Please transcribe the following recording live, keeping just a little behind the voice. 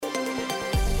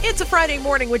It's a Friday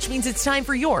morning, which means it's time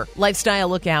for your Lifestyle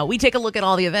Lookout. We take a look at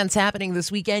all the events happening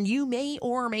this weekend you may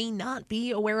or may not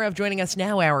be aware of. Joining us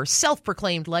now, our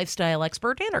self-proclaimed lifestyle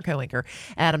expert and our co-anchor,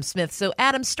 Adam Smith. So,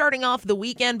 Adam, starting off the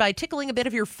weekend by tickling a bit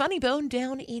of your funny bone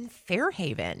down in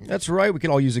Fairhaven. That's right. We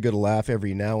can all use a good laugh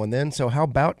every now and then. So how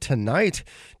about tonight?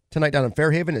 Tonight down in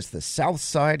Fairhaven, it's the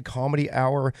Southside Comedy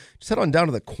Hour. Just head on down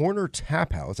to the Corner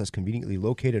Taphouse. That's conveniently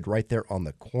located right there on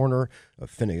the corner of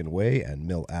Finnegan Way and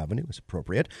Mill Avenue, as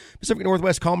appropriate. Pacific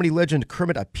Northwest comedy legend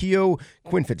Kermit Apio,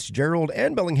 Quinn Fitzgerald,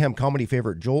 and Bellingham comedy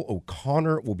favorite Joel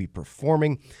O'Connor will be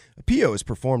performing. Apio is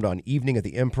performed on Evening at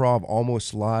the Improv,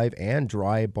 Almost Live, and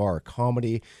Dry Bar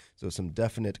Comedy. So some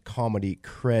definite comedy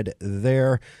cred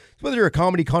there. So whether you're a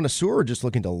comedy connoisseur or just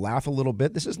looking to laugh a little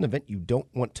bit, this is an event you don't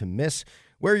want to miss.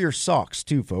 Wear your socks,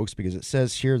 too, folks, because it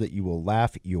says here that you will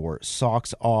laugh your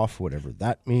socks off, whatever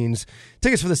that means.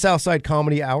 Tickets for the Southside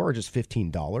Comedy Hour are just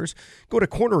 $15. Go to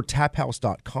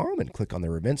cornertaphouse.com and click on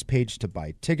their events page to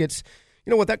buy tickets. You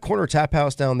know what? That Corner Tap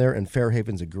House down there in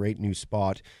Fairhaven's a great new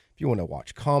spot. If you want to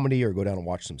watch comedy or go down and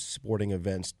watch some sporting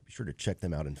events, be sure to check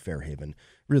them out in Fairhaven.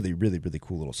 Really, really, really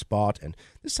cool little spot. And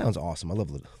this sounds awesome. I love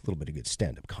a little bit of good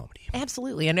stand-up comedy.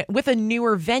 Absolutely. And with a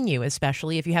newer venue,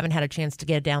 especially if you haven't had a chance to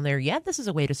get down there yet, this is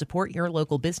a way to support your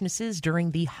local businesses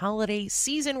during the holiday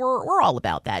season. We're all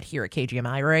about that here at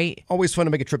KGMI, right? Always fun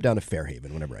to make a trip down to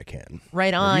Fairhaven whenever I can.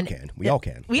 Right on. You can. We all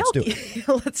can. Let's do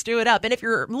it. Let's do it up. And if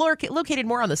you're located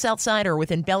more on the south side or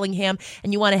within Bellingham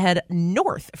and you want to head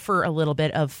north for a little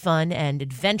bit of fun and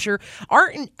adventure,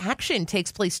 Art in Action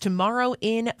takes place tomorrow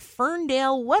in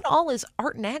Ferndale. What all is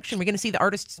Art in Action? We're going to see the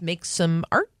artists make some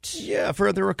art? Yeah,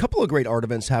 there are a couple of great art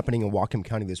events happening in Whatcom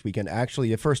County this weekend.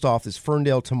 Actually, first off is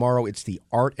Ferndale tomorrow. It's the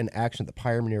Art in Action at the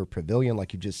Pioneer Pavilion,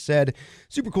 like you just said.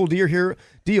 Super cool deal here,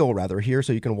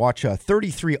 so you can watch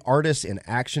 33 artists in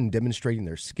action demonstrating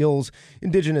their skills.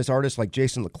 Indigenous artists like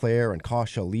Jason LeClaire and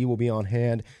Kasha Lee will be on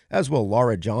hand, as will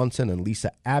Laura Johnson and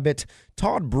Lisa Abbott.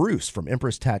 Todd Bruce from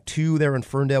Empress Tattoo there in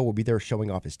Ferndale will be there showing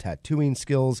off his tattooing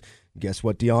skills. Guess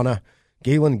what, Dianna?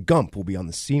 Galen Gump will be on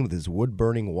the scene with his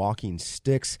wood-burning walking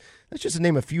sticks. That's just to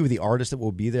name a few of the artists that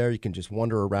will be there. You can just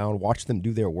wander around, watch them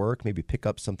do their work, maybe pick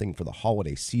up something for the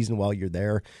holiday season while you're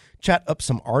there, chat up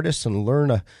some artists and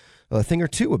learn a thing or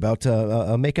two about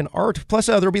making art. Plus,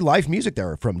 there will be live music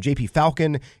there from J.P.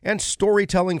 Falcon and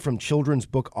storytelling from children's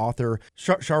book author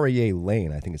Shariye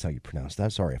Lane. I think is how you pronounce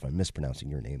that. Sorry if I'm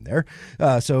mispronouncing your name there.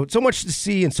 So much to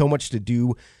see and so much to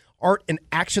do. Art in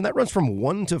Action, that runs from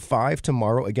 1 to 5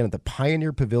 tomorrow, again at the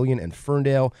Pioneer Pavilion in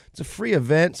Ferndale. It's a free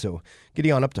event, so get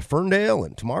on up to Ferndale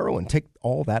and tomorrow and take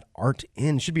all that art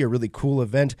in. Should be a really cool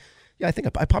event. Yeah, I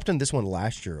think I popped in this one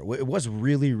last year. It was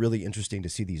really, really interesting to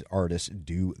see these artists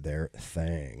do their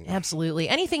thing. Absolutely.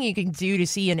 Anything you can do to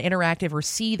see an interactive or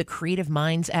see the creative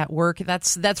minds at work,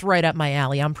 that's right up my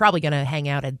alley. I'm probably going to hang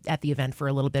out at the event for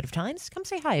a little bit of time. Just come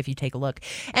say hi if you take a look.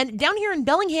 And down here in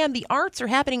Bellingham, the arts are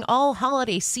happening all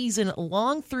holiday season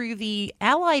long through the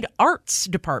Allied Arts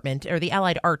Department, or the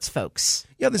Allied Arts folks.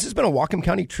 Yeah, this has been a Whatcom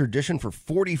County tradition for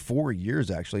 44 years,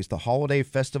 actually. It's the Holiday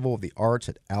Festival of the Arts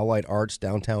at Allied Arts,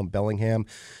 downtown Bellingham.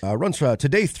 Runs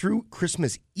today through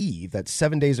Christmas Eve. That's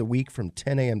 7 days a week from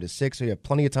 10 a.m. to 6, so you have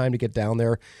plenty of time to get down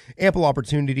there. Ample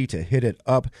opportunity to hit it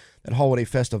up. That Holiday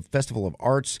Festival of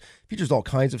Arts features all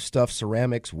kinds of stuff: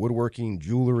 ceramics, woodworking,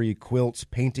 jewelry, quilts,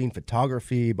 painting,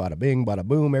 photography, bada bing, bada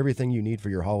boom, everything you need for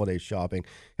your holiday shopping.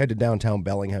 Head to downtown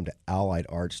Bellingham to Allied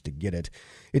Arts to get it.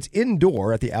 It's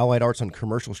indoor at the Allied Arts on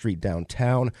Commercial Street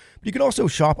downtown. But you can also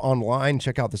shop online,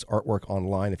 check out this artwork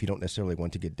online if you don't necessarily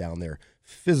want to get down there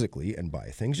physically and buy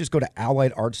things. Just go to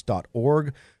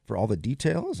alliederts.org for all the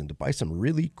details and to buy some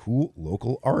really cool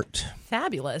local art.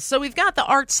 Fabulous. So we've got the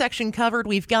art section covered.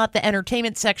 We've got the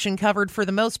entertainment section covered for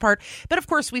the most part. But of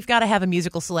course, we've got to have a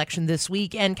musical selection this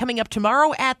week. And coming up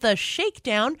tomorrow at the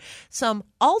Shakedown, some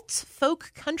alt,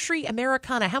 folk, country,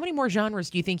 Americana. How many more genres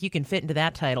do you think you can fit into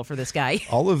that title for this guy?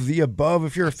 All of the above.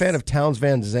 If you're a fan of Townes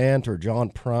Van Zandt or John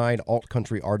Prine, alt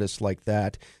country artists like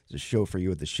that, there's a show for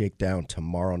you at the Shakedown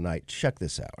tomorrow night. Check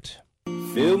this out.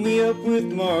 Fill me up with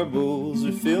marbles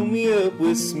or fill me up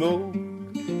with smoke.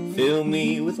 Fill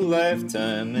me with a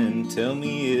lifetime and tell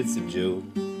me it's a joke.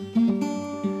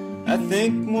 I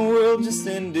think my world just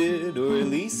ended, or at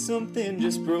least something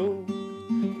just broke.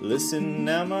 Listen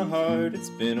now, my heart, it's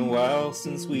been a while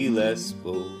since we last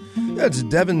spoke. That's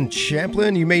Devin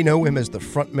Champlin. You may know him as the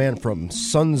frontman from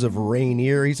Sons of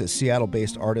Rainier. He's a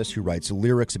Seattle-based artist who writes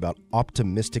lyrics about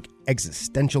optimistic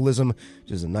existentialism,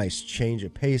 which is a nice change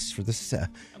of pace for this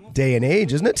day and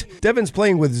age, isn't it? Devin's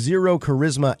playing with Zero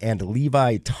Charisma and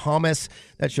Levi Thomas.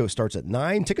 That show starts at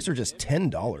 9. Tickets are just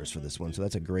 $10 for this one, so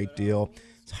that's a great deal.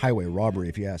 It's highway robbery,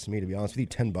 if you ask me, to be honest with you.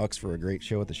 $10 for a great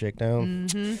show at the Shakedown.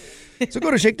 So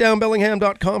go to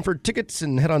shakedownbellingham.com for tickets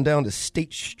and head on down to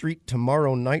State Street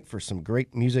tomorrow night for some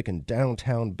great music in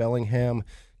downtown Bellingham.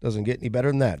 Doesn't get any better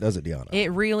than that, does it, Dianna? It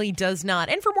really does not.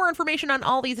 And for more information on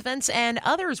all these events and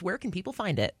others, where can people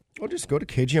find it? Well, just go to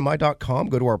KGMI.com,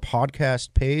 go to our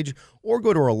podcast page, or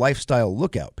go to our Lifestyle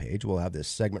Lookout page. We'll have this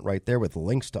segment right there with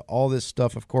links to all this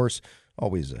stuff, of course.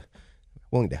 Always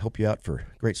willing to help you out for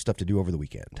great stuff to do over the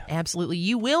weekend. Absolutely.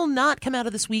 You will not come out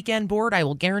of this weekend bored. I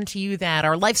will guarantee you that.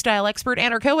 Our lifestyle expert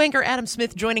and our co-anchor, Adam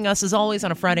Smith, joining us as always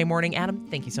on a Friday morning. Adam,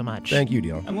 thank you so much. Thank you,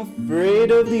 Dianna. I'm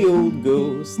afraid of the old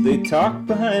ghosts. They talk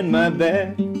behind my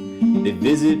back. They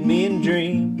visit me in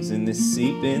dreams and they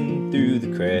seep in through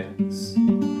the cracks.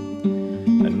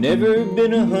 I've never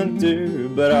been a hunter,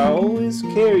 but I always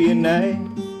carry a knife.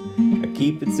 I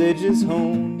keep its edges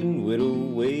honed and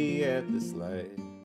whittle away at the slice.